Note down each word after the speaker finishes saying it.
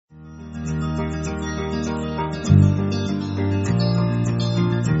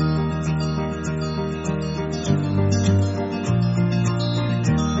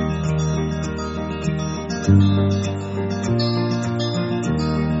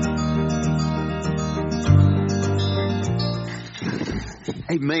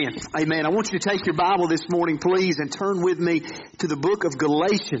Amen. Amen. I want you to take your Bible this morning, please, and turn with me to the book of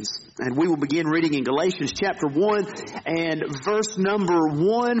Galatians. And we will begin reading in Galatians chapter 1 and verse number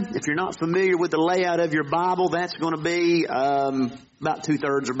 1. If you're not familiar with the layout of your Bible, that's going to be about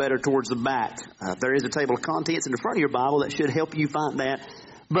 2/3 or better towards the back. There is a table of contents in the front of your Bible that should help you find that.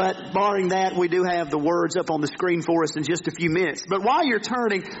 But barring that, we do have the words up on the screen for us in just a few minutes. But while you're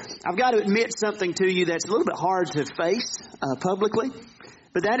turning, I've got to admit something to you that's a little bit hard to face publicly.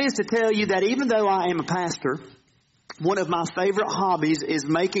 But that is to tell you that even though I am a pastor, one of my favorite hobbies is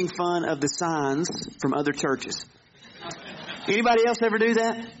making fun of the signs from other churches. Anybody else ever do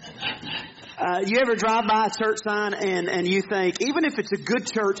that? You ever drive by a church sign and you think, even if it's a good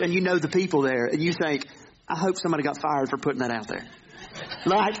church and you know the people there, and you think, I hope somebody got fired for putting that out there.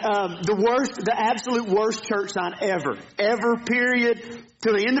 Like the absolute worst church sign ever, period,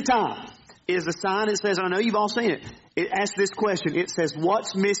 till the end of time, is a sign that says, I know you've all seen it. It asks this question. It says,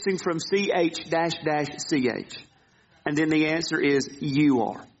 what's missing from CH --CH? And then the answer is, you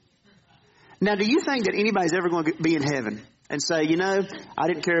are. Now, do you think that anybody's ever going to be in heaven and say, you know, I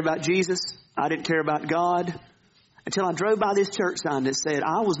didn't care about Jesus, I didn't care about God, until I drove by this church sign that said,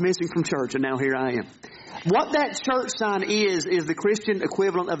 I was missing from church and now here I am. What that church sign is the Christian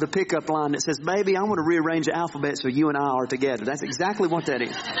equivalent of the pickup line that says, baby, I want to rearrange the alphabet so you and I are together. That's exactly what that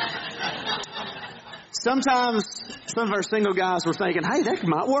is. Sometimes some of our single guys were thinking, hey, that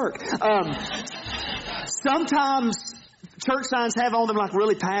might work. Sometimes church signs have on them like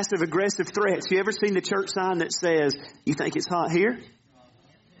really passive aggressive threats. You ever seen the church sign that says, you think it's hot here?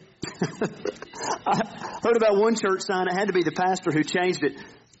 I heard about one church sign. It had to be the pastor who changed it.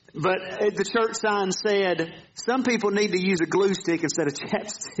 But the church sign said, some people need to use a glue stick instead of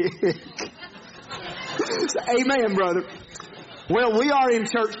chapstick. Amen, brother. Well, we are in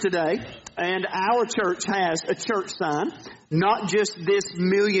church today, and our church has a church sign. Not just this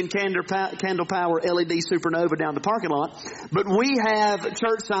million candle power LED supernova down the parking lot, but we have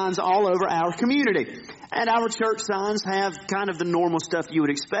church signs all over our community. And our church signs have kind of the normal stuff you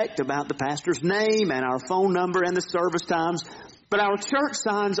would expect about the pastor's name and our phone number and the service times. But our church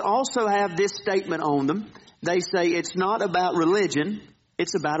signs also have this statement on them. They say it's not about religion,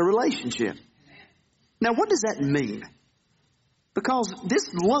 it's about a relationship. Now, what does that mean? Because this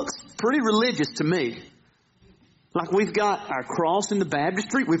looks pretty religious to me. Like we've got our cross in the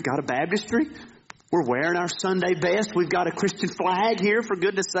baptistry. We've got a baptistry. We're wearing our Sunday best. We've got a Christian flag here, for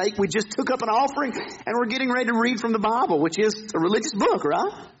goodness sake. We just took up an offering and we're getting ready to read from the Bible, which is a religious book,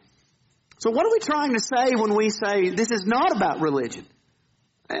 right? So what are we trying to say when we say this is not about religion?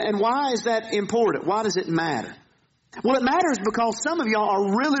 And why is that important? Why does it matter? Well, it matters because some of y'all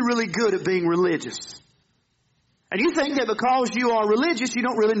are really, really good at being religious. And you think that because you are religious, you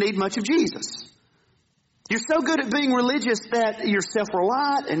don't really need much of Jesus. You're so good at being religious that you're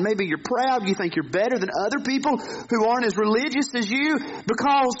self-reliant and maybe you're proud. You think you're better than other people who aren't as religious as you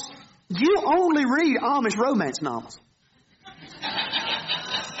because you only read Amish romance novels.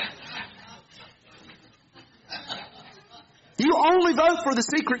 You only vote for the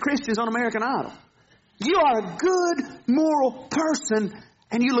secret Christians on American Idol. You are a good, moral person,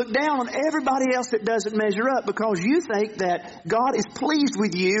 and you look down on everybody else that doesn't measure up because you think that God is pleased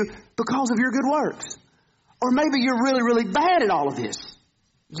with you because of your good works. Or maybe you're really, really bad at all of this.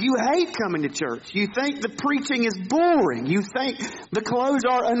 You hate coming to church. You think the preaching is boring. You think the clothes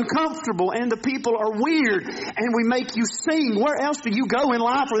are uncomfortable and the people are weird and we make you sing. Where else do you go in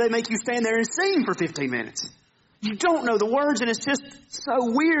life where they make you stand there and sing for 15 minutes? You don't know the words and it's just so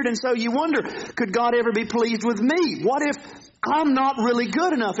weird, and so you wonder, could God ever be pleased with me? What if I'm not really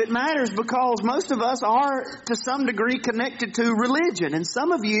good enough? It matters because most of us are to some degree connected to religion, and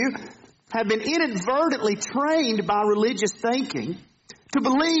some of you have been inadvertently trained by religious thinking to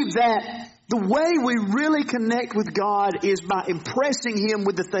believe that the way we really connect with God is by impressing Him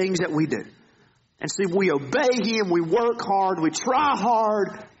with the things that we do. And see, we obey Him, we work hard, we try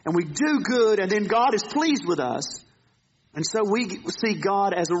hard, and we do good, and then God is pleased with us. And so we see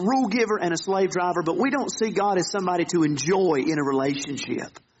God as a rule giver and a slave driver, but we don't see God as somebody to enjoy in a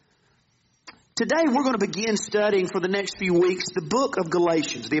relationship. Today we're going to begin studying for the next few weeks the book of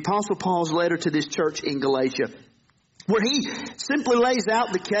Galatians, the Apostle Paul's letter to this church in Galatia, where he simply lays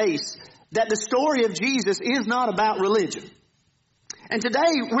out the case that the story of Jesus is not about religion. And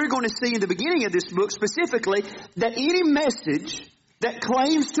today we're going to see in the beginning of this book specifically that any message that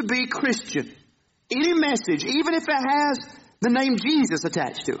claims to be Christian, any message, even if it has the name Jesus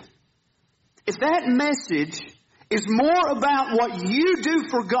attached to it, if that message is more about what you do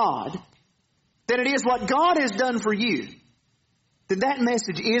for God than it is what God has done for you, then that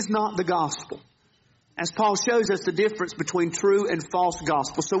message is not the gospel. As Paul shows us the difference between true and false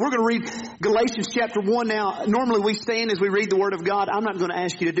gospel. So we're going to read Galatians chapter 1 now. Normally we stand as we read the Word of God. I'm not going to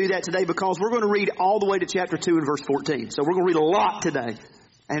ask you to do that today because we're going to read all the way to chapter 2 and verse 14. So we're going to read a lot today.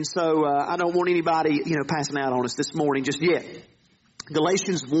 And so I don't want anybody, passing out on us this morning just yet.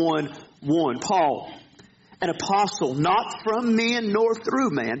 Galatians 1:1. Paul, an apostle, not from men nor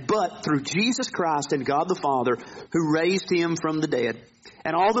through man, but through Jesus Christ and God the Father, who raised him from the dead.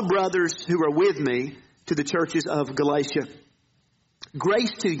 And all the brothers who are with me to the churches of Galatia.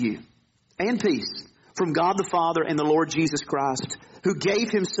 Grace to you and peace from God the Father and the Lord Jesus Christ, who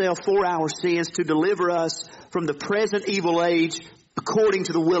gave himself for our sins to deliver us from the present evil age, according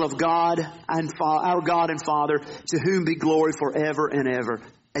to the will of God and our God and Father, to whom be glory forever and ever.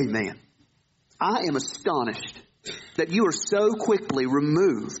 Amen. I am astonished that you are so quickly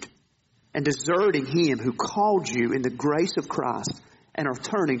removed and deserting him who called you in the grace of Christ and are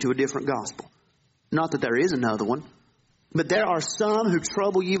turning to a different gospel. Not that there is another one, but there are some who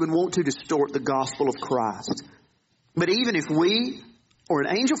trouble you and want to distort the gospel of Christ. But even if we or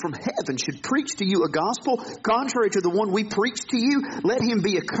an angel from heaven should preach to you a gospel contrary to the one we preach to you, let him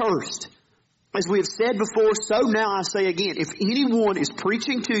be accursed. As we have said before, so now I say again, if anyone is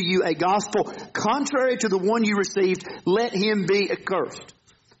preaching to you a gospel contrary to the one you received, let him be accursed.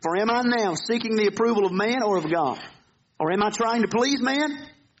 For am I now seeking the approval of man or of God? Or am I trying to please man?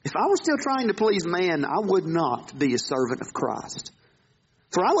 If I were still trying to please man, I would not be a servant of Christ.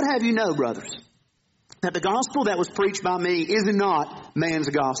 For I would have you know, brothers, that the gospel that was preached by me is not man's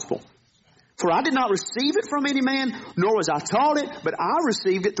gospel. For I did not receive it from any man, nor was I taught it, but I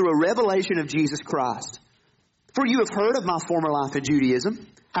received it through a revelation of Jesus Christ. For you have heard of my former life in Judaism,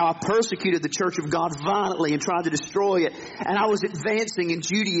 how I persecuted the church of God violently and tried to destroy it. And I was advancing in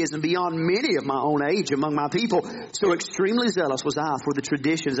Judaism beyond many of my own age among my people. So extremely zealous was I for the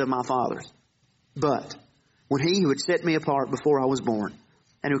traditions of my fathers. But when he who had set me apart before I was born,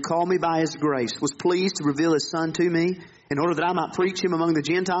 and who called me by his grace, was pleased to reveal his Son to me, in order that I might preach him among the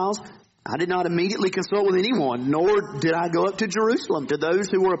Gentiles, I did not immediately consult with anyone, nor did I go up to Jerusalem to those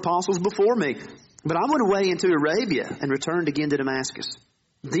who were apostles before me. But I went away into Arabia and returned again to Damascus.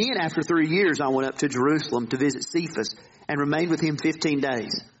 Then after 3 years I went up to Jerusalem to visit Cephas and remained with him 15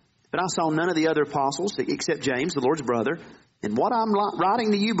 days. But I saw none of the other apostles except James, the Lord's brother. And what I'm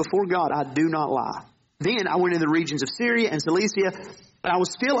writing to you before God, I do not lie. Then I went into the regions of Syria and Cilicia, but I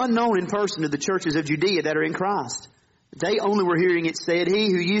was still unknown in person to the churches of Judea that are in Christ. They only were hearing it said,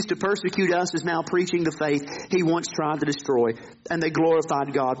 he who used to persecute us is now preaching the faith he once tried to destroy. And they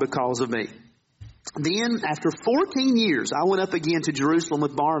glorified God because of me. Then, after 14 years, I went up again to Jerusalem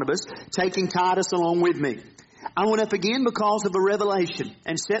with Barnabas, taking Titus along with me. I went up again because of a revelation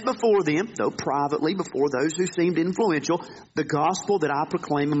and set before them, though privately before those who seemed influential, the gospel that I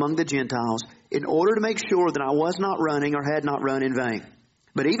proclaim among the Gentiles, in order to make sure that I was not running or had not run in vain.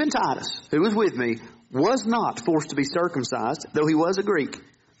 But even Titus, who was with me, was not forced to be circumcised, though he was a Greek.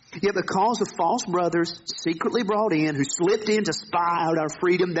 Yet because of false brothers secretly brought in, who slipped in to spy out our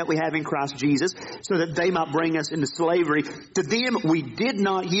freedom that we have in Christ Jesus, so that they might bring us into slavery, to them we did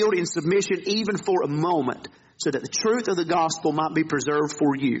not yield in submission even for a moment, so that the truth of the gospel might be preserved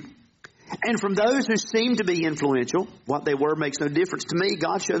for you. And from those who seemed to be influential, what they were makes no difference to me.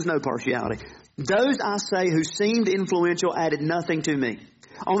 God shows no partiality. Those, I say, who seemed influential added nothing to me.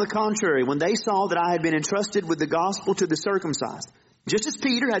 On the contrary, when they saw that I had been entrusted with the gospel to the circumcised, just as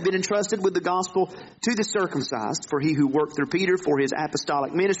Peter had been entrusted with the gospel to the circumcised, for he who worked through Peter for his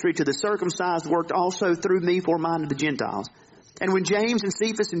apostolic ministry to the circumcised worked also through me for mine to the Gentiles. And when James and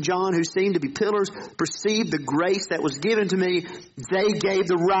Cephas and John, who seemed to be pillars, perceived the grace that was given to me, they gave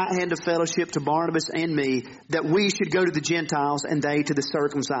the right hand of fellowship to Barnabas and me, that we should go to the Gentiles and they to the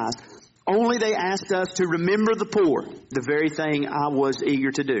circumcised. Only they asked us to remember the poor, the very thing I was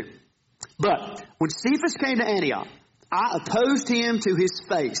eager to do. But when Cephas came to Antioch, I opposed him to his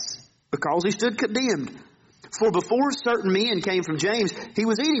face, because he stood condemned. For before certain men came from James, he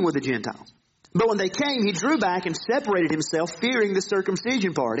was eating with the Gentiles. But when they came, he drew back and separated himself, fearing the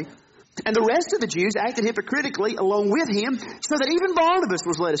circumcision party. And the rest of the Jews acted hypocritically along with him, so that even Barnabas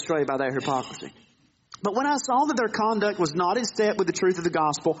was led astray by their hypocrisy. But when I saw that their conduct was not in step with the truth of the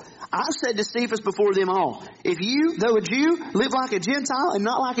gospel, I said to Cephas before them all, if you, though a Jew, live like a Gentile and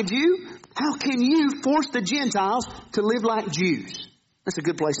not like a Jew, how can you force the Gentiles to live like Jews? That's a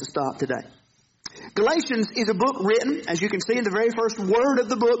good place to stop today. Galatians is a book written, as you can see in the very first word of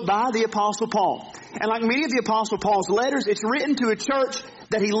the book, by the Apostle Paul. And like many of the Apostle Paul's letters, it's written to a church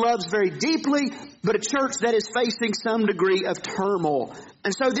that he loves very deeply, but a church that is facing some degree of turmoil.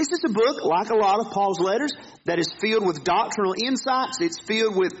 And so this is a book, like a lot of Paul's letters, that is filled with doctrinal insights, it's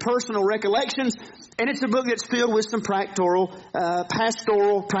filled with personal recollections, and it's a book that's filled with some pastoral,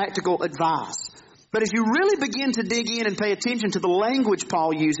 practical advice. But as you really begin to dig in and pay attention to the language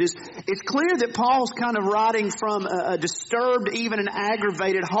Paul uses, it's clear that Paul's kind of writing from a disturbed, even an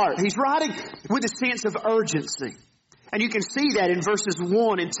aggravated heart. He's writing with a sense of urgency. And you can see that in verses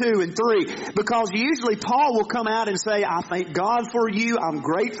 1 and 2 and 3, because usually Paul will come out and say, I thank God for you, I'm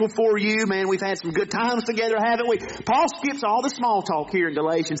grateful for you, man, we've had some good times together, haven't we? Paul skips all the small talk here in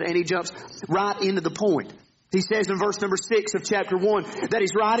Galatians and he jumps right into the point. He says in verse number 6 of chapter 1 that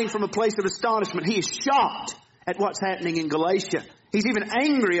he's writing from a place of astonishment. He is shocked at what's happening in Galatia. He's even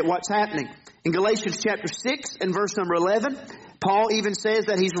angry at what's happening. In Galatians chapter 6 and verse number 11, Paul even says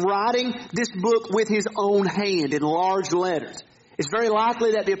that he's writing this book with his own hand in large letters. It's very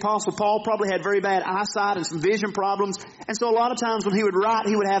likely that the Apostle Paul probably had very bad eyesight and some vision problems. And so a lot of times when he would write,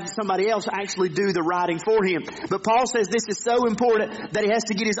 he would have somebody else actually do the writing for him. But Paul says this is so important that he has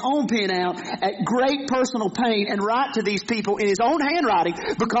to get his own pen out at great personal pain and write to these people in his own handwriting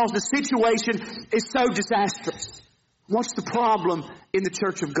because the situation is so disastrous. What's the problem in the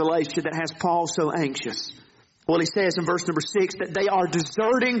church of Galatia that has Paul so anxious? Well, he says in verse number 6 that they are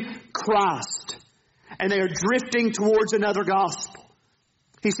deserting Christ and they are drifting towards another gospel.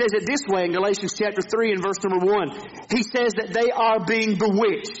 He says it this way in Galatians chapter 3 and verse number 1. He says that they are being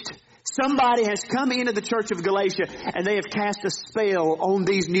bewitched. Somebody has come into the church of Galatia and they have cast a spell on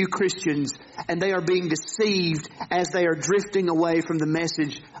these new Christians and they are being deceived as they are drifting away from the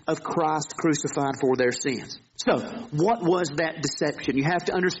message of Christ crucified for their sins. So, what was that deception? You have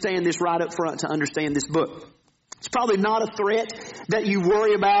to understand this right up front to understand this book. It's probably not a threat that you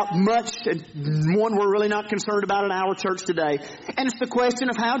worry about much, and one we're really not concerned about in our church today. And it's the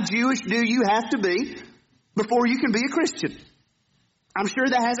question of how Jewish do you have to be before you can be a Christian? I'm sure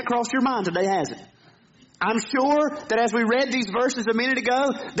that hasn't crossed your mind today, has it? I'm sure that as we read these verses a minute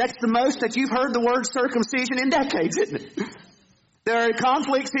ago, that's the most that you've heard the word circumcision in decades, isn't it? There are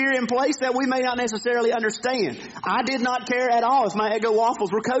conflicts here in place that we may not necessarily understand. I did not care at all if my Eggo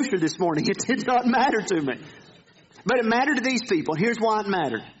waffles were kosher this morning. It did not matter to me. But it mattered to these people. Here's why it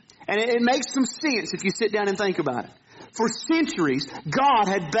mattered. And it makes some sense if you sit down and think about it. For centuries, God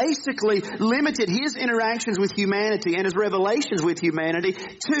had basically limited His interactions with humanity and His revelations with humanity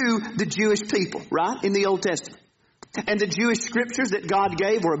to the Jewish people, right? In the Old Testament. And the Jewish scriptures that God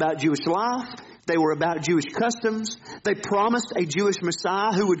gave were about Jewish life. They were about Jewish customs. They promised a Jewish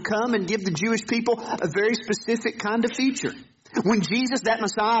Messiah who would come and give the Jewish people a very specific kind of future. When Jesus, that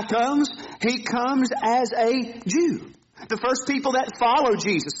Messiah, comes, He comes as a Jew. The first people that followed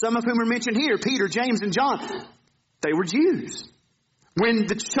Jesus, some of whom are mentioned here, Peter, James, and John, they were Jews. When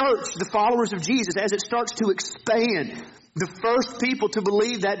the church, the followers of Jesus, as it starts to expand, the first people to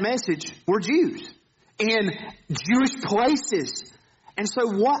believe that message were Jews in Jewish places. And so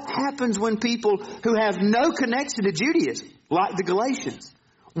what happens when people who have no connection to Judaism, like the Galatians,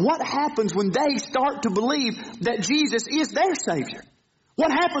 what happens when they start to believe that Jesus is their Savior?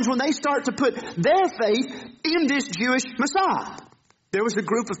 What happens when they start to put their faith in this Jewish Messiah? There was a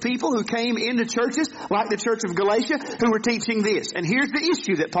group of people who came into churches, like the church of Galatia, who were teaching this. And here's the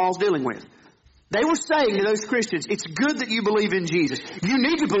issue that Paul's dealing with. They were saying to those Christians, it's good that you believe in Jesus. You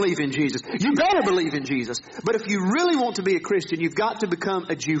need to believe in Jesus. You better believe in Jesus. But if you really want to be a Christian, you've got to become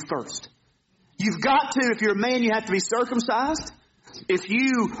a Jew first. You've got to, if you're a man, you have to be circumcised. If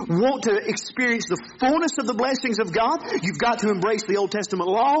you want to experience the fullness of the blessings of God, you've got to embrace the Old Testament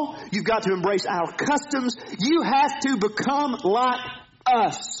law. You've got to embrace our customs. You have to become like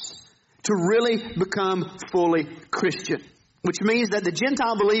us to really become fully Christian. Which means that the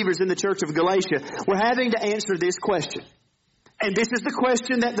Gentile believers in the church of Galatia were having to answer this question. And this is the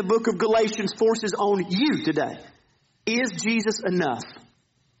question that the book of Galatians forces on you today. Is Jesus enough?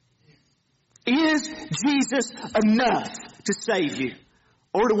 Is Jesus enough to save you?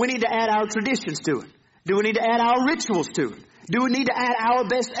 Or do we need to add our traditions to it? Do we need to add our rituals to it? Do we need to add our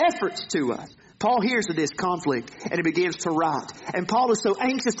best efforts to us? Paul hears of this conflict and he begins to write. And Paul is so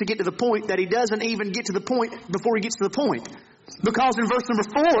anxious to get to the point that he doesn't even get to the point before he gets to the point. Because in verse number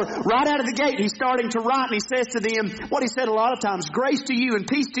 4, right out of the gate, he's starting to write and he says to them what he said a lot of times, grace to you and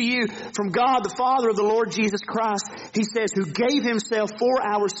peace to you from God the Father of the Lord Jesus Christ. He says, who gave Himself for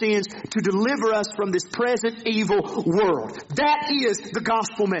our sins to deliver us from this present evil world. That is the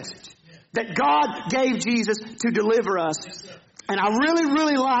gospel message. That God gave Jesus to deliver us And I really,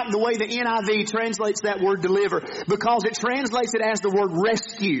 really like the way the NIV translates that word deliver, because it translates it as the word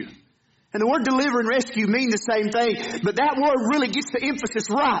rescue. And the word deliver and rescue mean the same thing, but that word really gets the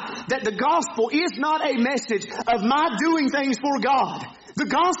emphasis right, that the gospel is not a message of my doing things for God. The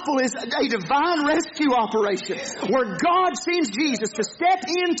gospel is a divine rescue operation where God sends Jesus to step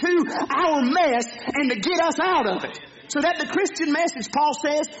into our mess and to get us out of it. So that the Christian message, Paul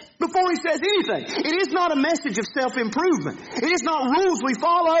says, before he says anything, it is not a message of self-improvement. It is not rules we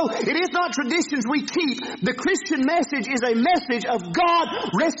follow. It is not traditions we keep. The Christian message is a message of God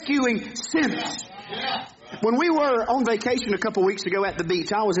rescuing sinners. When we were on vacation a couple weeks ago at the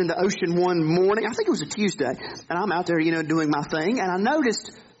beach, I was in the ocean one morning. I think it was a Tuesday. And I'm out there, doing my thing. And I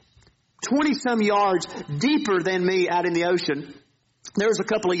noticed 20-some yards deeper than me out in the ocean, there was a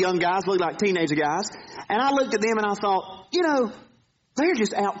couple of young guys, looked like teenager guys, and I looked at them and I thought, they're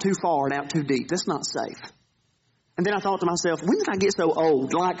just out too far and out too deep. That's not safe. And then I thought to myself, when did I get so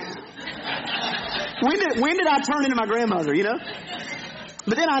old? Like, when did I turn into my grandmother,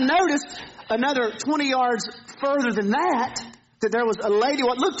 But then I noticed another 20 yards further than that there was a lady,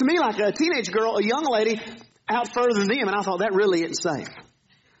 what looked to me like a teenage girl, a young lady, out further than them, and I thought, that really isn't safe.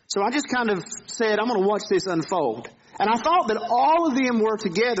 So I just kind of said, I'm going to watch this unfold. And I thought that all of them were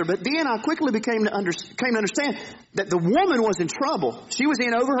together, but then I quickly came to understand that the woman was in trouble. She was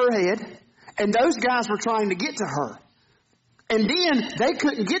in over her head, and those guys were trying to get to her. And then they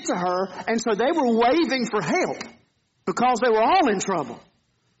couldn't get to her, and so they were waving for help because they were all in trouble.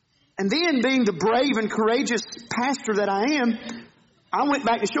 And then, being the brave and courageous pastor that I am, I went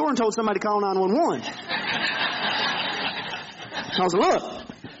back to shore and told somebody to call 911. Because look,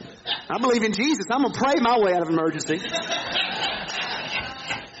 I believe in Jesus. I'm going to pray my way out of emergency.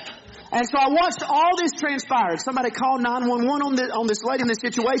 And so I watched all this transpire. Somebody called 911 on this lady in this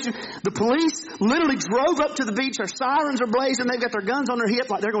situation. The police literally drove up to the beach. Their sirens are blazing. They've got their guns on their hip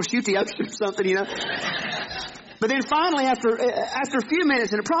like they're going to shoot the ocean or something, But then finally, after a few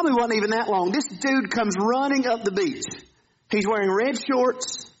minutes, and it probably wasn't even that long, this dude comes running up the beach. He's wearing red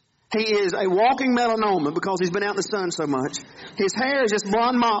shorts. He is a walking melanoma because he's been out in the sun so much. His hair is just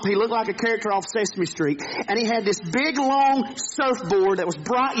blonde mop. He looked like a character off Sesame Street. And he had this big, long surfboard that was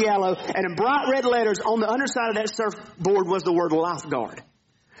bright yellow, and in bright red letters on the underside of that surfboard was the word lifeguard.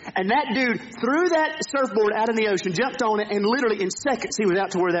 And that dude threw that surfboard out in the ocean, jumped on it, and literally in seconds he was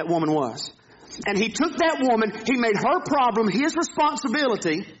out to where that woman was. And he took that woman, he made her problem his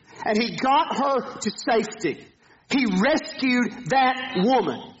responsibility, and he got her to safety. He rescued that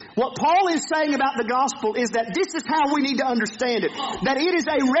woman. What Paul is saying about the gospel is that this is how we need to understand it. That it is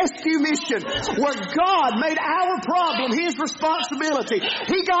a rescue mission where God made our problem His responsibility.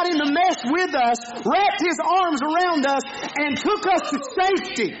 He got in the mess with us, wrapped His arms around us, and took us to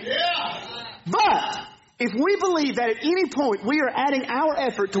safety. But if we believe that at any point we are adding our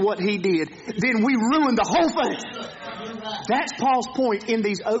effort to what He did, then we ruin the whole thing. That's Paul's point in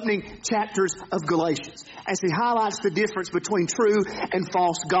these opening chapters of Galatians, as he highlights the difference between true and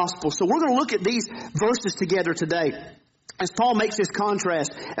false gospel. So we're going to look at these verses together today as Paul makes this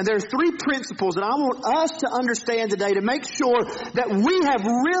contrast. And there are three principles that I want us to understand today to make sure that we have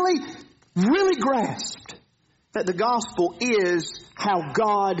really grasped that the gospel is how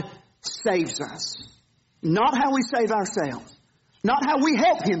God saves us. Not how we save ourselves. Not how we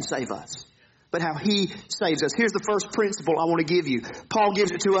help Him save us, but how He saves us. Here's the first principle I want to give you. Paul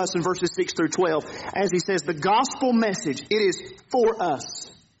gives it to us in verses 6 through 12. As he says, the gospel message, it is for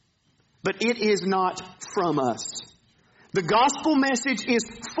us, but it is not from us. The gospel message is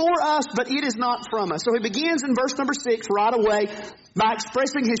for us, but it is not from us. So he begins in verse number 6 right away by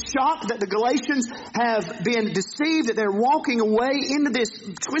expressing his shock that the Galatians have been deceived, that they're walking away into this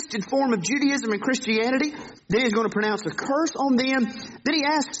twisted form of Judaism and Christianity. Then he's going to pronounce a curse on them. Then he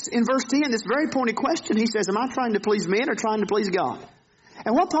asks in verse 10 this very pointed question. He says, am I trying to please men or trying to please God?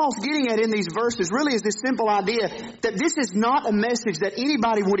 And what Paul's getting at in these verses really is this simple idea that this is not a message that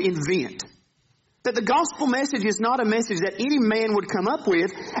anybody would invent. That the gospel message is not a message that any man would come up with.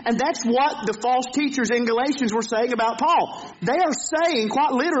 And that's what the false teachers in Galatians were saying about Paul. They are saying,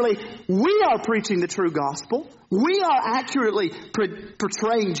 quite literally, we are preaching the true gospel. We are accurately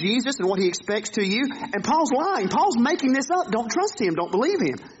portraying Jesus and what He expects to you. And Paul's lying. Paul's making this up. Don't trust him. Don't believe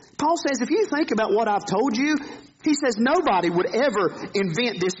him. Paul says, if you think about what I've told you, he says nobody would ever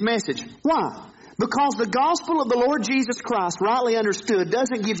invent this message. Why? Because the gospel of the Lord Jesus Christ, rightly understood,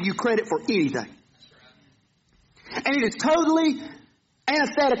 doesn't give you credit for anything. And it is totally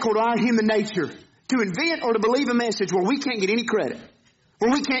antithetical to our human nature to invent or to believe a message where we can't get any credit,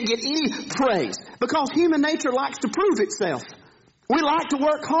 where we can't get any praise, because human nature likes to prove itself. We like to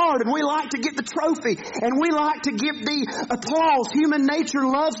work hard, and we like to get the trophy, and we like to give the applause. Human nature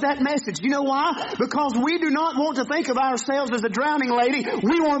loves that message. You know why? Because we do not want to think of ourselves as a drowning lady.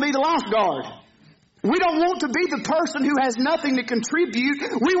 We want to be the lifeguard. We don't want to be the person who has nothing to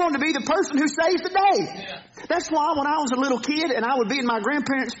contribute. We want to be the person who saves the day. That's why when I was a little kid and I would be in my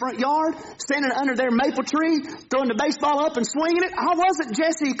grandparents' front yard, standing under their maple tree, throwing the baseball up and swinging it, I wasn't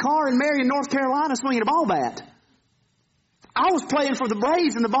Jesse Carr in Marion, North Carolina, swinging a ball bat. I was playing for the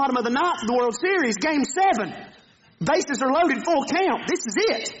Braves in the bottom of the ninth of the World Series, Game 7. Bases are loaded, full count. This is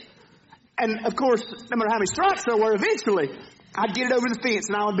it. And, of course, no matter how many strikes there were, eventually, I'd get it over the fence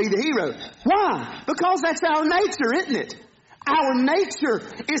and I would be the hero. Why? Because that's our nature, isn't it? Our nature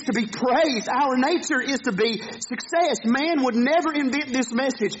is to be praised. Our nature is to be success. Man would never invent this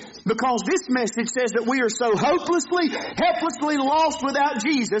message because this message says that we are so hopelessly, helplessly lost without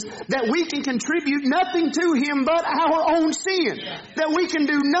Jesus that we can contribute nothing to Him but our own sin. That we can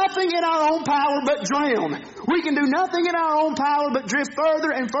do nothing in our own power but drown. We can do nothing in our own power but drift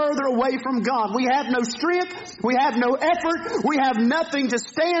further and further away from God. We have no strength. We have no effort. We have nothing to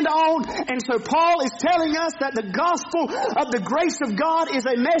stand on. And so Paul is telling us that the gospel of the grace of God is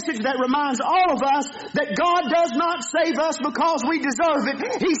a message that reminds all of us that God does not save us because we deserve it.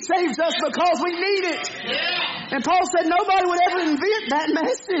 He saves us because we need it. And Paul said nobody would ever invent that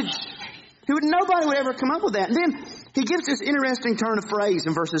message. Nobody would ever come up with that. And then he gives this interesting turn of phrase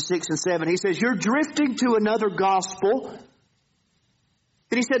in verses 6 and 7. He says, you're drifting to another gospel.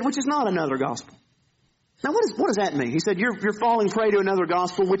 And he said, which is not another gospel. Now what does that mean? He said, you're falling prey to another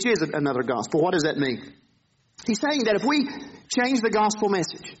gospel, which is another gospel. What does that mean? He's saying that if we change the gospel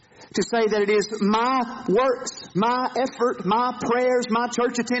message to say that it is my works, my effort, my prayers, my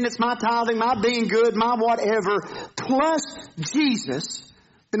church attendance, my tithing, my being good, my whatever, plus Jesus,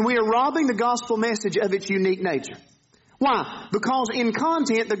 then we are robbing the gospel message of its unique nature. Why? Because in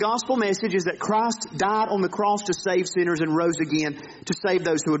content, the gospel message is that Christ died on the cross to save sinners and rose again to save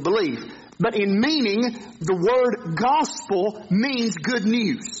those who would believe. But in meaning, the word gospel means good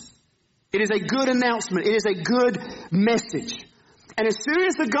news. It is a good announcement. It is a good message. And as soon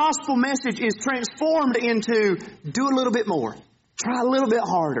as the gospel message is transformed into do a little bit more, try a little bit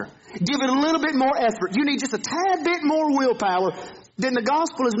harder, give it a little bit more effort, you need just a tad bit more willpower, then the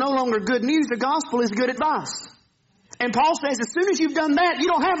gospel is no longer good news. The gospel is good advice. And Paul says as soon as you've done that, you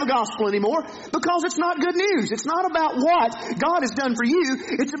don't have the gospel anymore because it's not good news. It's not about what God has done for you.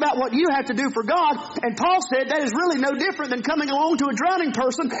 It's about what you have to do for God. And Paul said that is really no different than coming along to a drowning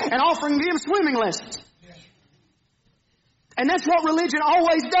person and offering them swimming lessons. And that's what religion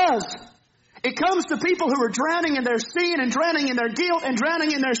always does. It comes to people who are drowning in their sin and drowning in their guilt and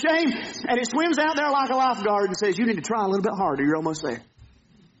drowning in their shame. And it swims out there like a lifeguard and says, you need to try a little bit harder. You're almost there.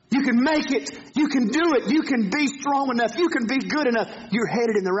 You can make it. You can do it. You can be strong enough. You can be good enough. You're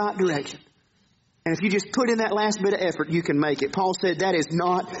headed in the right direction. And if you just put in that last bit of effort, you can make it. Paul said that is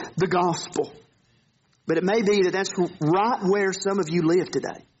not the gospel. But it may be that that's right where some of you live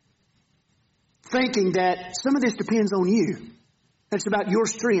today. Thinking that some of this depends on you. And it's about your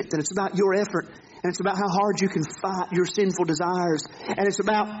strength. And it's about your effort. And it's about how hard you can fight your sinful desires. And it's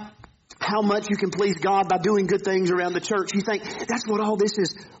about how much you can please God by doing good things around the church. You think that's what all this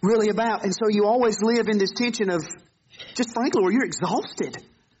is really about. And so you always live in this tension of, just frankly, where you're exhausted.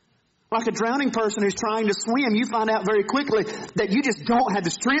 Like a drowning person who's trying to swim, you find out very quickly that you just don't have the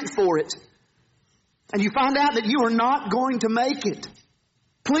strength for it. And you find out that you are not going to make it.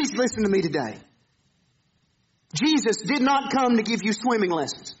 Please listen to me today. Jesus did not come to give you swimming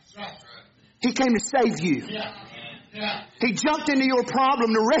lessons. He came to save you. He jumped into your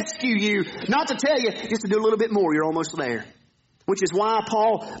problem to rescue you, not to tell you, just to do a little bit more, you're almost there. Which is why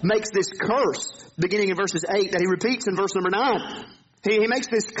Paul makes this curse, beginning in verses 8, that he repeats in verse number 9. He makes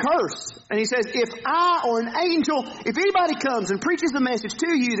this curse, and he says, if I or an angel, if anybody comes and preaches a message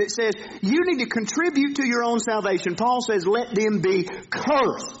to you that says, you need to contribute to your own salvation, Paul says, let them be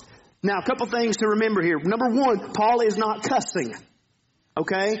cursed. Now, a couple things to remember here. Number one, Paul is not cussing.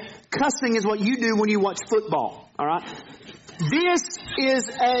 Okay? Cussing is what you do when you watch football. All right? This is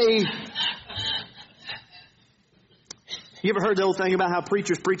you ever heard the old thing about how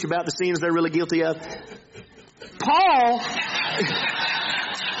preachers preach about the sins they're really guilty of? Paul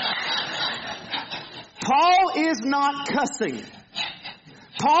is not cussing.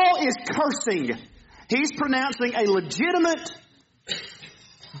 Paul is cursing. He's pronouncing a legitimate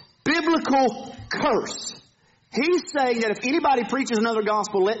biblical curse. He's saying that if anybody preaches another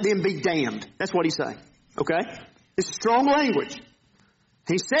gospel, let them be damned. That's what he's saying. Okay? It's strong language.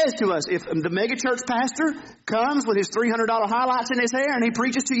 He says to us, if the megachurch pastor comes with his $300 highlights in his hair and he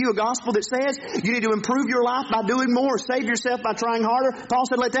preaches to you a gospel that says you need to improve your life by doing more, save yourself by trying harder, Paul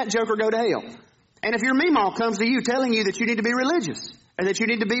said, let that joker go to hell. And if your meemaw comes to you telling you that you need to be religious and that you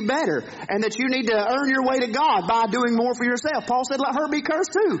need to be better and that you need to earn your way to God by doing more for yourself, Paul said, let her be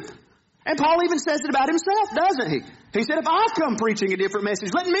cursed too. And Paul even says it about himself, doesn't he? He said, if I come preaching a different message,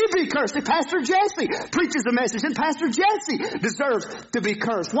 let me be cursed. If Pastor Jesse preaches a message, then Pastor Jesse deserves to be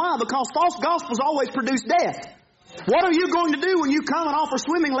cursed. Why? Because false gospels always produce death. What are you going to do when you come and offer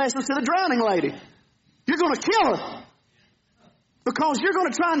swimming lessons to the drowning lady? You're going to kill her. Because you're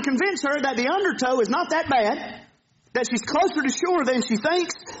going to try and convince her that the undertow is not that bad, that she's closer to shore than she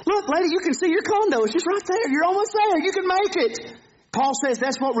thinks. Look, lady, you can see your condo. It's just right there. You're almost there. You can make it. Paul says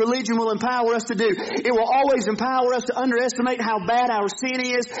that's what religion will empower us to do. It will always empower us to underestimate how bad our sin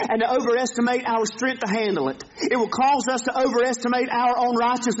is and to overestimate our strength to handle it. It will cause us to overestimate our own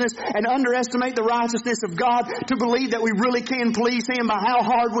righteousness and underestimate the righteousness of God, to believe that we really can please Him by how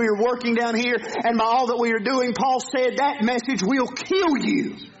hard we are working down here and by all that we are doing. Paul said that message will kill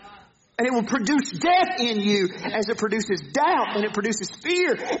you. And it will produce death in you as it produces doubt and it produces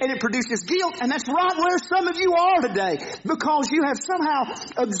fear and it produces guilt. And that's right where some of you are today, because you have somehow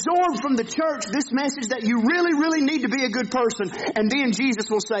absorbed from the church this message that you really, really need to be a good person, and then Jesus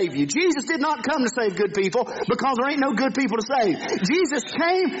will save you. Jesus did not come to save good people, because there ain't no good people to save. Jesus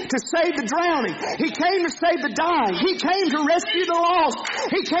came to save the drowning. He came to save the dying. He came to rescue the lost.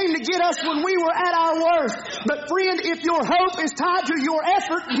 He came to get us when we were at our worst. But friend, if your hope is tied to your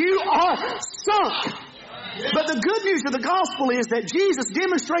effort, you are sunk. But the good news of the gospel is that Jesus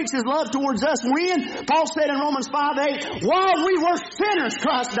demonstrates His love towards us when, Paul said in Romans 5:8, while we were sinners,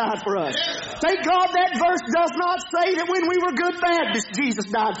 Christ died for us. Thank God that verse does not say that when we were good Baptists, Jesus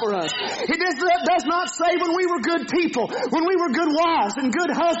died for us. It does not say when we were good people, when we were good wives and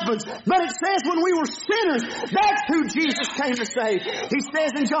good husbands, but it says when we were sinners, that's who Jesus came to save. He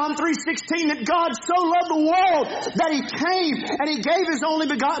says in John 3:16 that God so loved the world that He came and He gave His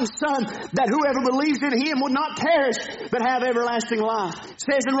only begotten Son, that whoever believes in Him would not perish, but have everlasting life. It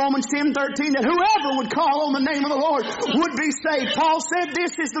says in Romans 10:13 that whoever would call on the name of the Lord would be saved. Paul said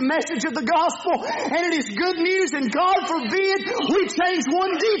this is the message of the gospel, and it is good news, and God forbid we change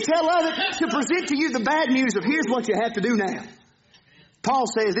one detail of it to present to you the bad news of here's what you have to do now. Paul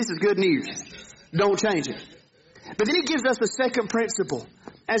says this is good news. Don't change it. But then he gives us a second principle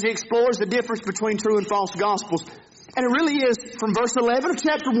as he explores the difference between true and false gospels. And it really is from verse 11 of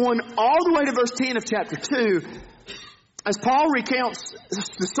chapter 1 all the way to verse 10 of chapter 2, as Paul recounts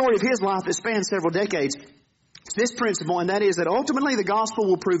the story of his life that spans several decades. It's this principle, and that is that ultimately the gospel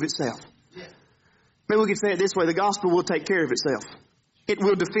will prove itself. Maybe we could say it this way: the gospel will take care of itself. It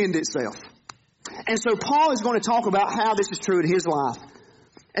will defend itself. And so Paul is going to talk about how this is true in his life,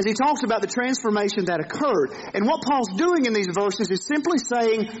 as he talks about the transformation that occurred. And what Paul's doing in these verses is simply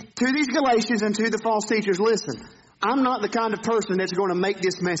saying to these Galatians and to the false teachers, listen, I'm not the kind of person that's going to make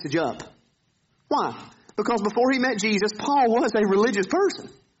this message up. Why? Because before he met Jesus, Paul was a religious person.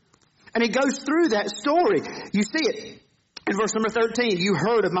 And he goes through that story. You see it in verse number 13. You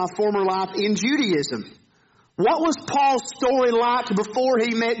heard of my former life in Judaism. What was Paul's story like before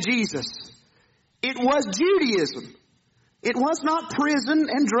he met Jesus? It was Judaism. It was not prison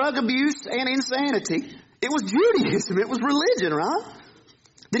and drug abuse and insanity. It was Judaism. It was religion, right?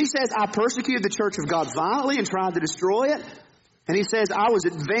 Then he says, I persecuted the church of God violently and tried to destroy it. And he says, I was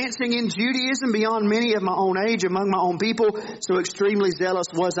advancing in Judaism beyond many of my own age among my own people, so extremely zealous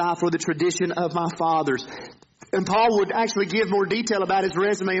was I for the tradition of my fathers. And Paul would actually give more detail about his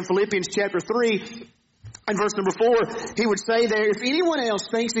resume in Philippians chapter 3. In verse number 4, he would say there, if anyone else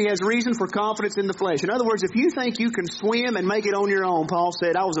thinks he has reason for confidence in the flesh. In other words, if you think you can swim and make it on your own, Paul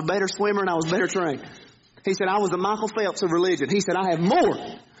said, I was a better swimmer and I was better trained. He said, I was the Michael Phelps of religion. He said, I have more.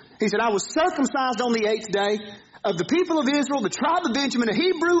 He said, I was circumcised on the 8th day of the people of Israel, the tribe of Benjamin, a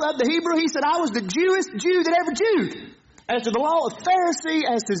Hebrew of the Hebrew. He said, I was the Jewish Jew that ever Jewed. As to the law, of Pharisee,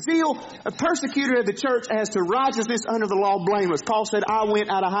 as to zeal, a persecutor of the church, as to righteousness under the law, blameless. Paul said, I went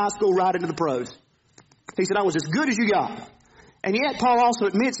out of high school right into the pros. He said, I was as good as you got. And yet, Paul also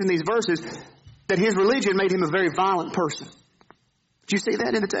admits in these verses that his religion made him a very violent person. Did you see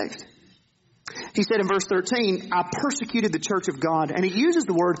that in the text? He said in verse 13, I persecuted the church of God. And he uses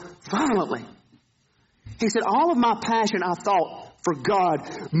the word violently. He said, all of my passion, I thought, for God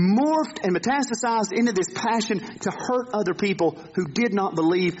morphed and metastasized into this passion to hurt other people who did not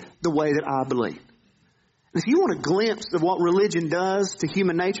believe the way that I believe. If you want a glimpse of what religion does to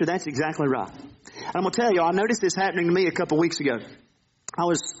human nature, that's exactly right. And I'm going to tell you, I noticed this happening to me a couple weeks ago. I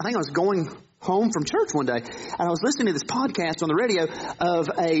think I was going home from church one day, and I was listening to this podcast on the radio of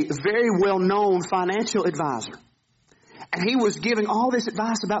a very well-known financial advisor. And he was giving all this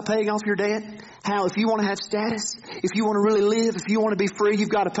advice about paying off your debt. How if you want to have status, if you want to really live, if you want to be free, you've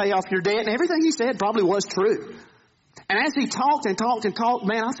got to pay off your debt. And everything he said probably was true. And as he talked and talked and talked,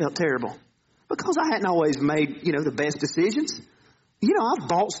 man, I felt terrible. Because I hadn't always made, the best decisions. I've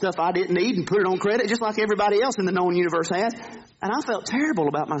bought stuff I didn't need and put it on credit just like everybody else in the known universe has. And I felt terrible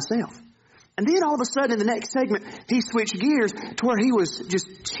about myself. And then all of a sudden in the next segment, he switched gears to where he was just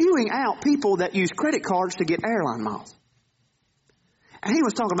chewing out people that use credit cards to get airline miles. And he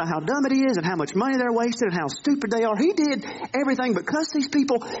was talking about how dumb it is and how much money they're wasting and how stupid they are. He did everything but cuss these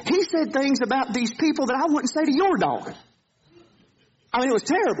people. He said things about these people that I wouldn't say to your dog. I mean, it was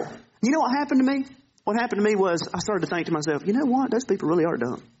terrible. You know what happened to me? What happened to me was I started to think to myself, you know what? Those people really are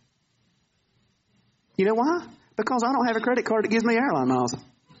dumb. You know why? Because I don't have a credit card that gives me airline miles.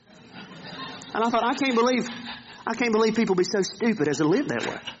 And I thought, I can't believe people be so stupid as to live that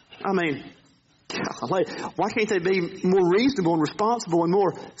way. I mean, golly, why can't they be more reasonable and responsible and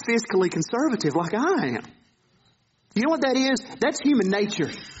more fiscally conservative like I am? You know what that is? That's human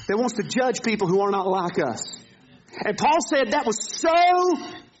nature that wants to judge people who are not like us. And Paul said that was so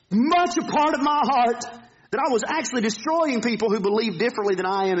much a part of my heart that I was actually destroying people who believe differently than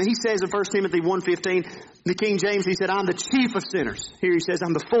I am. And he says in 1 Timothy 1:15, the King James, he said, I'm the chief of sinners. Here he says,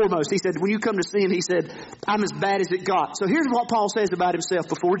 I'm the foremost. He said, when you come to sin, he said, I'm as bad as it got. So here's what Paul says about himself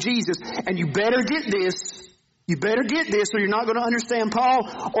before Jesus. And you better get this. You better get this or you're not going to understand Paul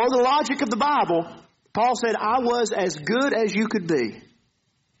or the logic of the Bible. Paul said, I was as good as you could be.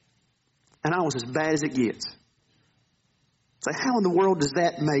 And I was as bad as it gets. So how in the world does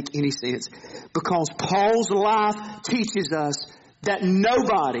that make any sense? Because Paul's life teaches us that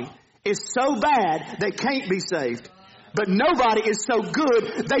nobody is so bad they can't be saved. But nobody is so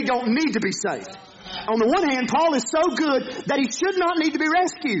good they don't need to be saved. On the one hand, Paul is so good that he should not need to be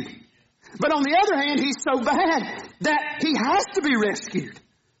rescued. But on the other hand, he's so bad that he has to be rescued.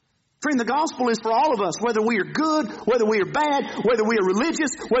 Friend, the gospel is for all of us, whether we are good, whether we are bad, whether we are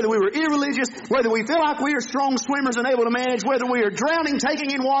religious, whether we are irreligious, whether we feel like we are strong swimmers and able to manage, whether we are drowning, taking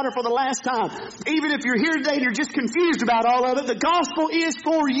in water for the last time. Even if you're here today and you're just confused about all of it, the gospel is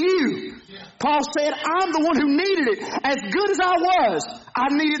for you. Paul said, I'm the one who needed it. As good as I was, I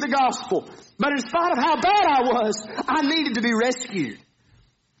needed the gospel. But in spite of how bad I was, I needed to be rescued.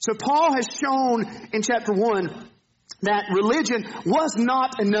 So Paul has shown in chapter 1 that religion was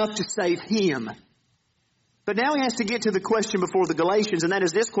not enough to save him. But now he has to get to the question before the Galatians, and that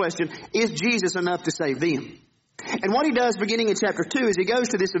is this question, is Jesus enough to save them? And what he does beginning in chapter 2 is he goes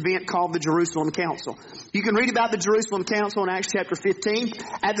to this event called the Jerusalem Council. You can read about the Jerusalem Council in Acts chapter 15.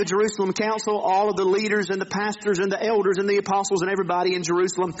 At the Jerusalem Council, all of the leaders and the pastors and the elders and the apostles and everybody in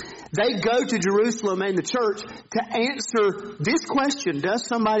Jerusalem, they go to Jerusalem and the church to answer this question, does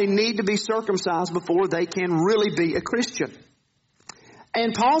somebody need to be circumcised before they can really be a Christian?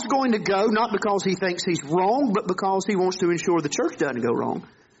 And Paul's going to go not because he thinks he's wrong, but because he wants to ensure the church doesn't go wrong.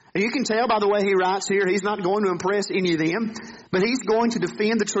 And you can tell by the way he writes here, he's not going to impress any of them, but he's going to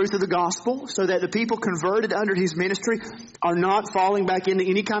defend the truth of the gospel so that the people converted under his ministry are not falling back into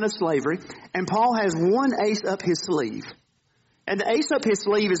any kind of slavery. And Paul has one ace up his sleeve. And the ace up his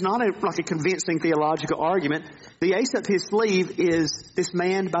sleeve is not like a convincing theological argument. The ace up his sleeve is this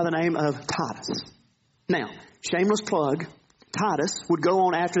man by the name of Titus. Now, shameless plug, Titus would go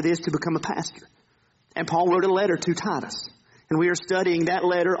on after this to become a pastor. And Paul wrote a letter to Titus. And we are studying that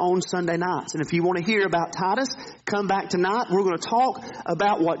letter on Sunday nights. And if you want to hear about Titus, come back tonight. We're going to talk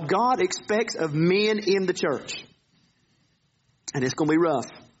about what God expects of men in the church. And it's going to be rough.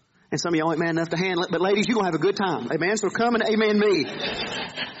 And some of y'all ain't man enough to handle it. But ladies, you're going to have a good time. Amen? So come and amen me.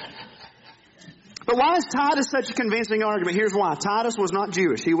 But why is Titus such a convincing argument? Here's why. Titus was not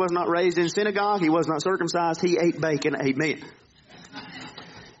Jewish. He was not raised in synagogue. He was not circumcised. He ate bacon. Amen.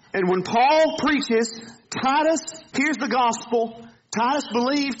 And when Paul preaches, Titus hears the gospel. Titus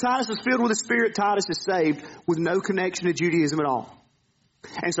believes. Titus is filled with the Spirit. Titus is saved with no connection to Judaism at all.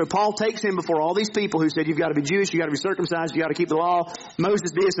 And so Paul takes him before all these people who said, you've got to be Jewish, you've got to be circumcised, you've got to keep the law,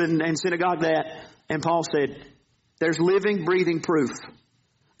 Moses this and synagogue that. And Paul said, there's living, breathing proof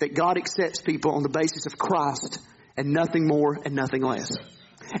that God accepts people on the basis of Christ and nothing more and nothing less.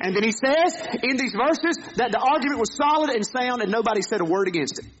 And then he says in these verses that the argument was solid and sound and nobody said a word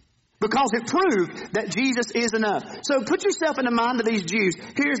against it. Because it proved that Jesus is enough. So put yourself in the mind of these Jews.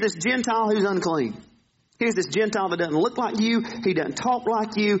 Here's this Gentile who's unclean. Here's this Gentile that doesn't look like you. He doesn't talk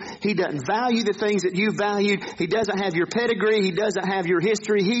like you. He doesn't value the things that you valued. He doesn't have your pedigree. He doesn't have your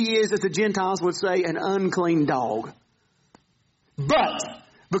history. He is, as the Gentiles would say, an unclean dog. But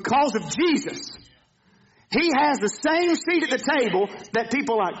because of Jesus. He has the same seat at the table that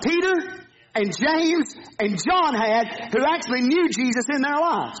people like Peter and James and John had, who actually knew Jesus in their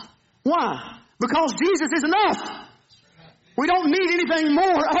lives. Why? Because Jesus is enough. We don't need anything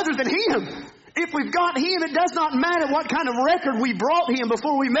more other than Him. If we've got Him, it does not matter what kind of record we brought Him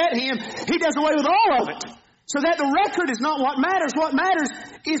before we met Him. He does away with all of it. So that the record is not what matters. What matters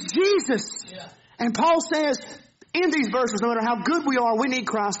is Jesus. Yeah. And Paul says in these verses, no matter how good we are, we need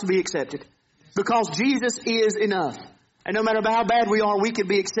Christ to be accepted. Because Jesus is enough. And no matter how bad we are, we can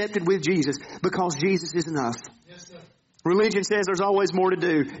be accepted with Jesus. Because Jesus is enough. Yes, sir. Religion says there's always more to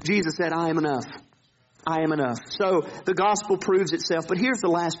do. Jesus said, I am enough. I am enough. So the gospel proves itself. But here's the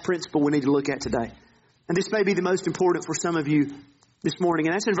last principle we need to look at today. And this may be the most important for some of you this morning.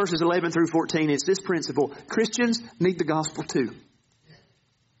 And that's in verses 11 through 14. It's this principle. Christians need the gospel too.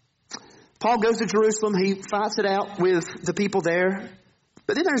 Paul goes to Jerusalem. He fights it out with the people there.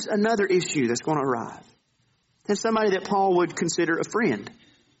 But then there's another issue that's going to arise. There's somebody that Paul would consider a friend.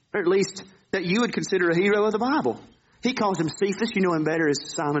 Or at least that you would consider a hero of the Bible. He calls him Cephas. You know him better as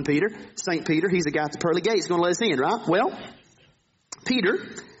Simon Peter. St. Peter. He's the guy at the pearly gates going to let us in, right? Well, Peter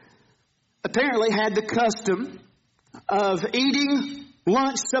apparently had the custom of eating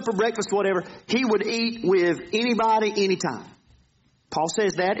lunch, supper, breakfast, whatever. He would eat with anybody, anytime. Paul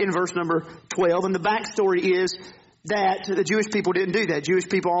says that in verse number 12. And the backstory is that the Jewish people didn't do that. Jewish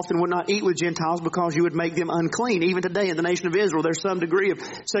people often would not eat with Gentiles because you would make them unclean. Even today in the nation of Israel, there's some degree of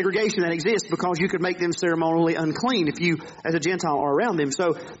segregation that exists because you could make them ceremonially unclean if you, as a Gentile, are around them.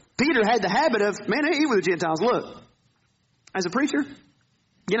 So Peter had the habit of, man, I eat with the Gentiles. Look, as a preacher,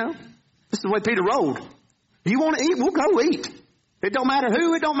 you know, this is the way Peter rolled. You want to eat? We'll go eat. It don't matter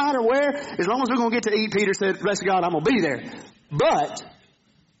who, it don't matter where. As long as we're going to get to eat, Peter said, bless God, I'm going to be there. But,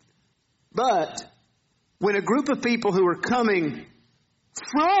 when a group of people who are coming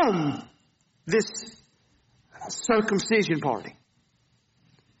from this circumcision party,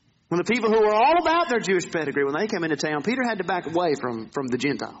 when the people who were all about their Jewish pedigree, when they came into town, Peter had to back away from the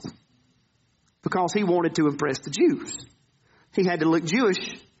Gentiles because he wanted to impress the Jews. He had to look Jewish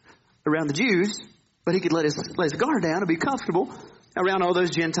around the Jews, but he could let his guard down and be comfortable around all those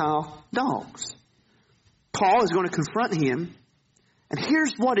Gentile dogs. Paul is going to confront him. And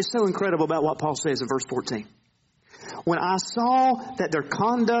here's what is so incredible about what Paul says in verse 14. When I saw that their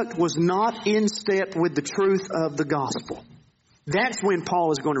conduct was not in step with the truth of the gospel, that's when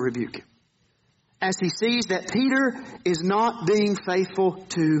Paul is going to rebuke him. As he sees that Peter is not being faithful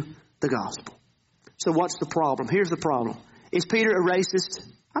to the gospel. So what's the problem? Here's the problem. Is Peter a racist?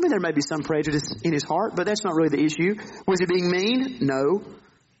 I mean, there may be some prejudice in his heart, but that's not really the issue. Was he being mean? No.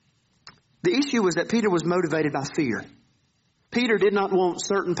 The issue was that Peter was motivated by fear. Peter did not want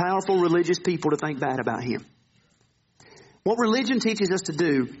certain powerful religious people to think bad about him. What religion teaches us to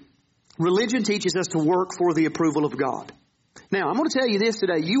do, religion teaches us to work for the approval of God. Now, I'm going to tell you this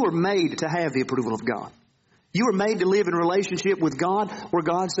today. You were made to have the approval of God. You were made to live in relationship with God where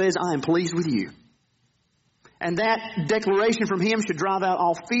God says, I am pleased with you. And that declaration from Him should drive out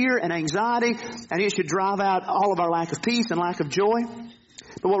all fear and anxiety, and it should drive out all of our lack of peace and lack of joy.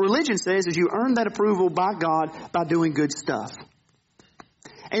 But what religion says is you earn that approval by God by doing good stuff.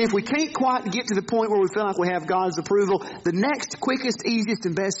 And if we can't quite get to the point where we feel like we have God's approval, the next quickest, easiest,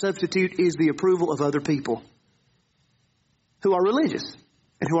 and best substitute is the approval of other people who are religious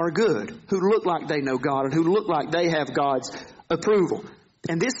and who are good, who look like they know God and who look like they have God's approval.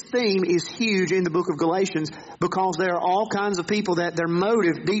 And this theme is huge in the book of Galatians because there are all kinds of people that their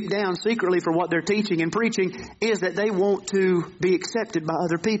motive deep down secretly for what they're teaching and preaching is that they want to be accepted by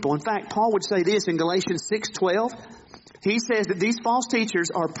other people. In fact, Paul would say this in Galatians 6:12. He says that these false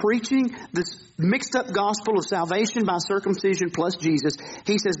teachers are preaching this mixed up gospel of salvation by circumcision plus Jesus.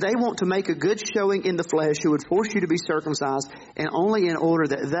 He says they want to make a good showing in the flesh who would force you to be circumcised and only in order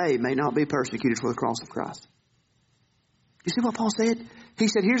that they may not be persecuted for the cross of Christ. You see what Paul said? He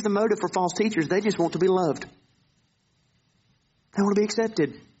said, here's the motive for false teachers. They just want to be loved. They want to be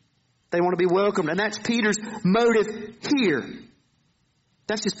accepted. They want to be welcomed. And that's Peter's motive here.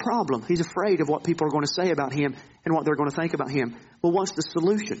 That's his problem. He's afraid of what people are going to say about him and what they're going to think about him. Well, what's the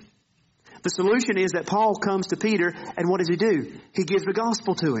solution? The solution is that Paul comes to Peter, and what does he do? He gives the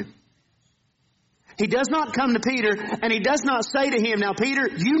gospel to him. He does not come to Peter, and he does not say to him, now, Peter,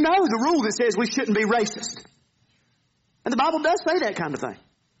 you know the rule that says we shouldn't be racist. And the Bible does say that kind of thing.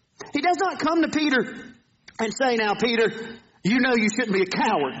 He does not come to Peter and say, now, Peter, you know you shouldn't be a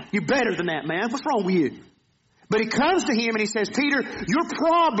coward. You're better than that, man. What's wrong with you? But he comes to him and he says, Peter, your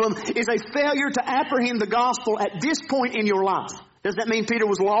problem is a failure to apprehend the gospel at this point in your life. Does that mean Peter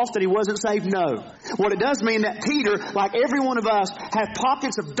was lost and he wasn't saved? No. What it does mean that Peter, like every one of us, have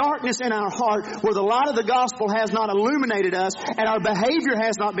pockets of darkness in our heart where the light of the gospel has not illuminated us and our behavior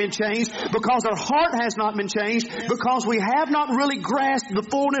has not been changed because our heart has not been changed because we have not really grasped the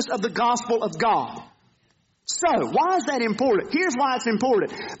fullness of the gospel of God. So, why is that important? Here's why it's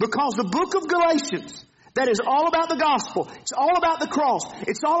important. Because the book of Galatians, that is all about the gospel. It's all about the cross.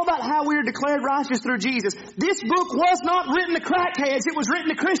 It's all about how we are declared righteous through Jesus. This book was not written to crackheads. It was written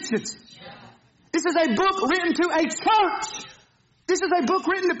to Christians. This is a book written to a church. This is a book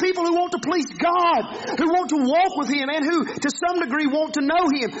written to people who want to please God, who want to walk with Him, and who, to some degree, want to know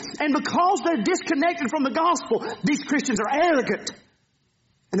Him. And because they're disconnected from the gospel, these Christians are arrogant.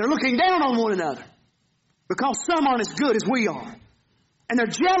 And they're looking down on one another because some aren't as good as we are. And they're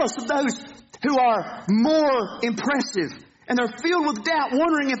jealous of those who are more impressive. And they're filled with doubt,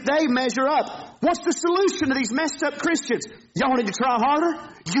 wondering if they measure up. What's the solution to these messed up Christians? Y'all need to try harder?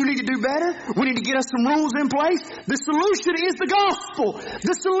 You need to do better? We need to get us some rules in place? The solution is the gospel.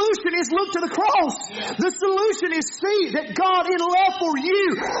 The solution is look to the cross. The solution is see that God in love for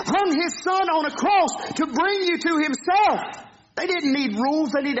you hung His Son on a cross to bring you to Himself. They didn't need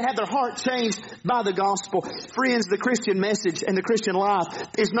rules. They need to have their heart changed by the gospel. Friends, the Christian message and the Christian life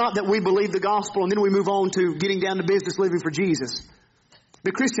is not that we believe the gospel and then we move on to getting down to business living for Jesus.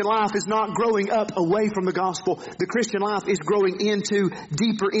 The Christian life is not growing up away from the gospel. The Christian life is growing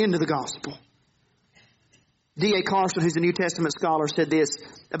deeper into the gospel. D.A. Carson, who's a New Testament scholar, said this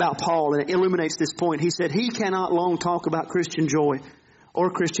about Paul, and it illuminates this point. He said, he cannot long talk about Christian joy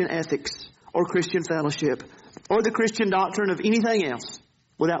or Christian ethics or Christian fellowship or the Christian doctrine of anything else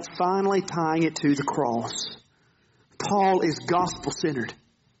without finally tying it to the cross. Paul is gospel-centered.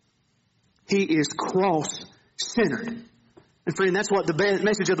 He is cross-centered. And friend, that's what the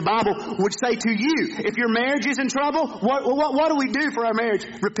message of the Bible would say to you. If your marriage is in trouble, what do we do for our marriage?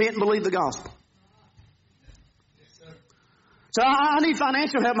 Repent and believe the gospel. So I need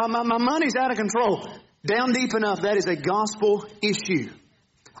financial help. My money's out of control. Down deep enough, that is a gospel issue.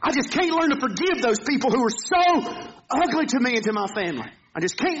 I just can't learn to forgive those people who are so ugly to me and to my family. I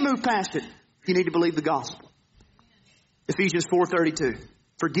just can't move past it. You need to believe the gospel. Ephesians 4:32.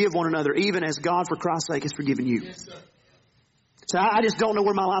 Forgive one another, even as God, for Christ's sake, has forgiven you. Yes, sir. So I just don't know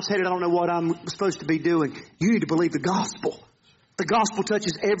where my life's headed. I don't know what I'm supposed to be doing. You need to believe the gospel. The gospel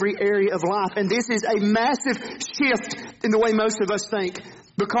touches every area of life. And this is a massive shift in the way most of us think.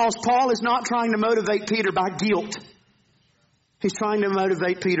 Because Paul is not trying to motivate Peter by guilt. He's trying to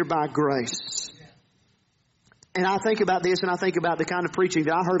motivate Peter by grace. And I think about this, and I think about the kind of preaching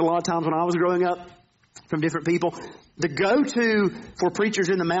that I heard a lot of times when I was growing up from different people. The go-to for preachers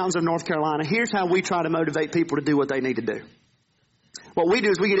in the mountains of North Carolina, here's how we try to motivate people to do what they need to do. What we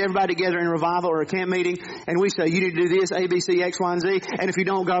do is we get everybody together in a revival or a camp meeting, and we say, you need to do this, A, B, C, X, Y, and Z, and if you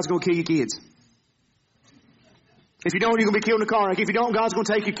don't, God's going to kill your kids. If you don't, you're going to be killed in a car wreck. If you don't, God's going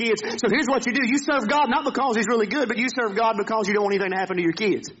to take your kids. So here's what you do. You serve God not because He's really good, but you serve God because you don't want anything to happen to your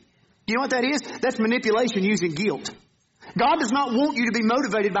kids. You know what that is? That's manipulation using guilt. God does not want you to be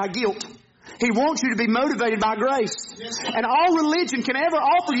motivated by guilt. He wants you to be motivated by grace. And all religion can ever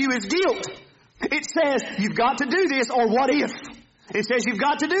offer you is guilt. It says, you've got to do this, or what if? It says you've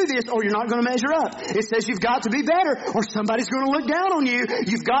got to do this or you're not going to measure up. It says you've got to be better or somebody's going to look down on you.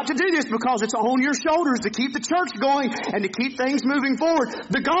 You've got to do this because it's on your shoulders to keep the church going and to keep things moving forward.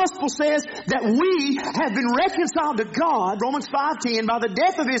 The gospel says that we have been reconciled to God, Romans 5:10, by the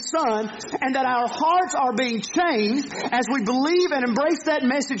death of His Son, and that our hearts are being changed as we believe and embrace that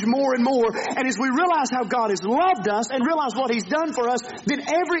message more and more. And as we realize how God has loved us and realize what He's done for us, then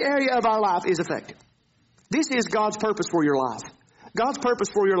every area of our life is effective. This is God's purpose for your life. God's purpose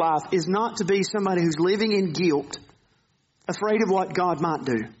for your life is not to be somebody who's living in guilt, afraid of what God might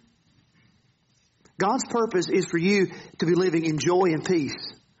do. God's purpose is for you to be living in joy and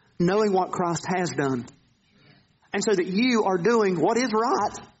peace, knowing what Christ has done. And so that you are doing what is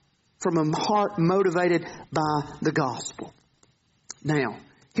right from a heart motivated by the gospel. Now,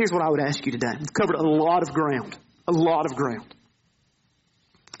 here's what I would ask you today. We've covered a lot of ground. A lot of ground.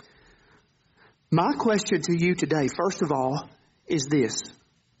 My question to you today, first of all, is this.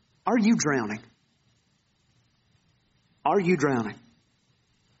 Are you drowning? Are you drowning?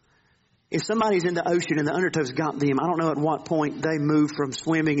 If somebody's in the ocean and the undertow's got them, I don't know at what point they move from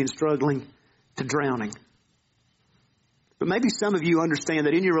swimming and struggling to drowning. But maybe some of you understand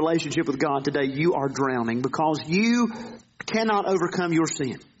that in your relationship with God today, you are drowning because you cannot overcome your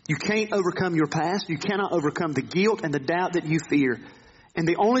sin. You can't overcome your past. You cannot overcome the guilt and the doubt that you fear. And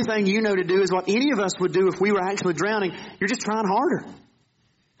the only thing you know to do is what any of us would do if we were actually drowning. You're just trying harder.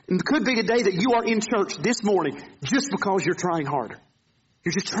 It could be today that you are in church this morning just because you're trying harder.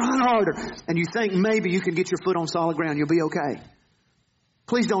 You're just trying harder, and you think maybe you can get your foot on solid ground. You'll be okay.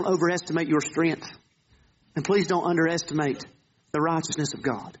 Please don't overestimate your strength, and please don't underestimate the righteousness of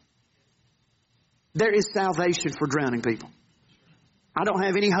God. There is salvation for drowning people. I don't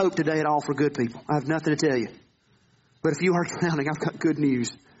have any hope today at all for good people. I have nothing to tell you. But if you are drowning, I've got good news.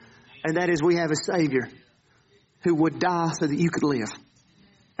 And that is we have a Savior who would die so that you could live.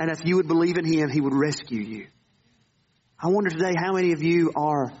 And if you would believe in Him, He would rescue you. I wonder today how many of you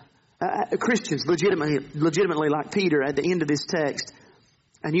are Christians, legitimately like Peter at the end of this text.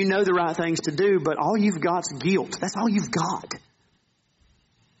 And you know the right things to do, but all you've got's guilt. That's all you've got.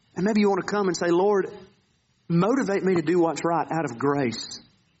 And maybe you want to come and say, Lord, motivate me to do what's right out of grace.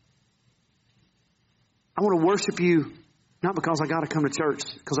 I want to worship you, not because I got to come to church,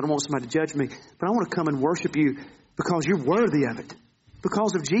 because I don't want somebody to judge me, but I want to come and worship you because you're worthy of it,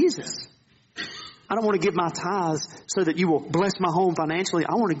 because of Jesus. I don't want to give my tithes so that you will bless my home financially.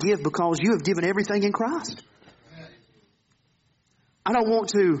 I want to give because you have given everything in Christ. I don't want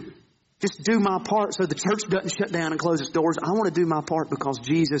to just do my part so the church doesn't shut down and close its doors. I want to do my part because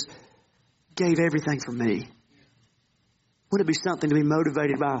Jesus gave everything for me. Would it be something to be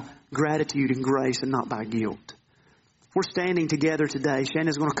motivated by gratitude and grace and not by guilt? We're standing together today.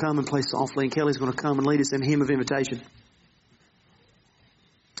 Shannon's going to come and play softly, and Kelly's going to come and lead us in a hymn of invitation.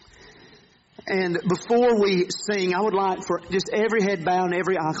 And before we sing, I would like for just every head bowed and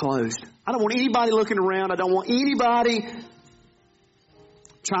every eye closed. I don't want anybody looking around. I don't want anybody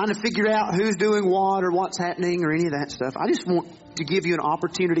trying to figure out who's doing what or what's happening or any of that stuff. I just want to give you an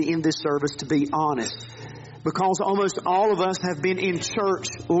opportunity in this service to be honest. Because almost all of us have been in church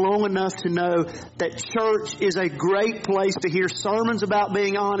long enough to know that church is a great place to hear sermons about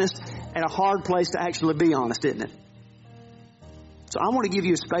being honest and a hard place to actually be honest, isn't it? So I want to give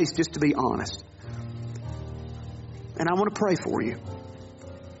you a space just to be honest. And I want to pray for you.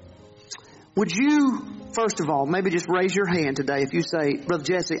 Would you, first of all, maybe just raise your hand today if you say, Brother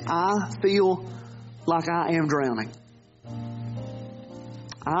Jesse, I feel like I am drowning.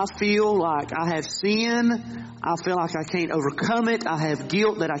 I feel like I have sin. I feel like I can't overcome it. I have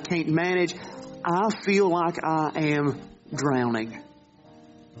guilt that I can't manage. I feel like I am drowning.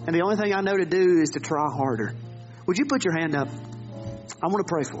 And the only thing I know to do is to try harder. Would you put your hand up? I want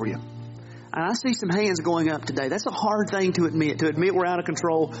to pray for you. And I see some hands going up today. That's a hard thing to admit we're out of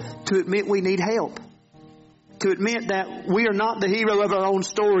control, to admit we need help, to admit that we are not the hero of our own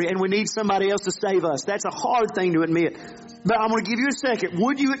story and we need somebody else to save us. That's a hard thing to admit. But I'm going to give you a second.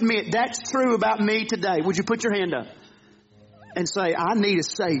 Would you admit that's true about me today? Would you put your hand up and say, I need a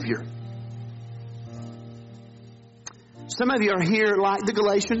Savior? Some of you are here like the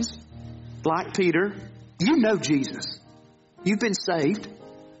Galatians, like Peter. You know Jesus. You've been saved.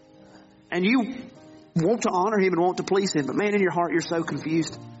 And you want to honor Him and want to please Him. But man, in your heart, you're so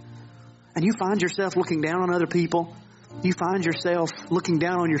confused. And you find yourself looking down on other people. You find yourself looking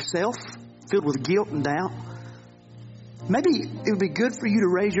down on yourself, filled with guilt and doubt. Maybe it would be good for you to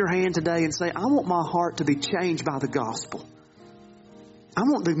raise your hand today and say, I want my heart to be changed by the gospel. I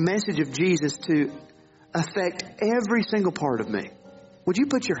want the message of Jesus to affect every single part of me. Would you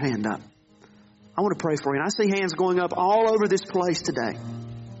put your hand up? I want to pray for you. And I see hands going up all over this place today.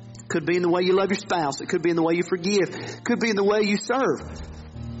 Could be in the way you love your spouse. It could be in the way you forgive. It could be in the way you serve.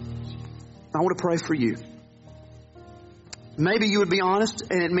 I want to pray for you. Maybe you would be honest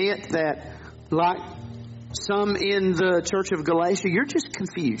and admit that, like some in the church of Galatia, you're just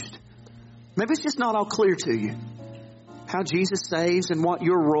confused. Maybe it's just not all clear to you how Jesus saves and what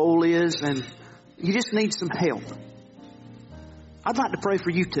your role is, and you just need some help. I'd like to pray for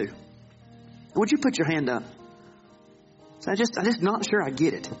you too. Would you put your hand up? So I'm just not sure I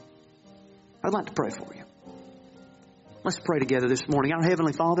get it. I'd like to pray for you. Let's pray together this morning. Our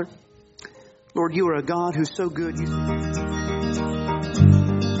Heavenly Father, Lord, you are a God who's so good.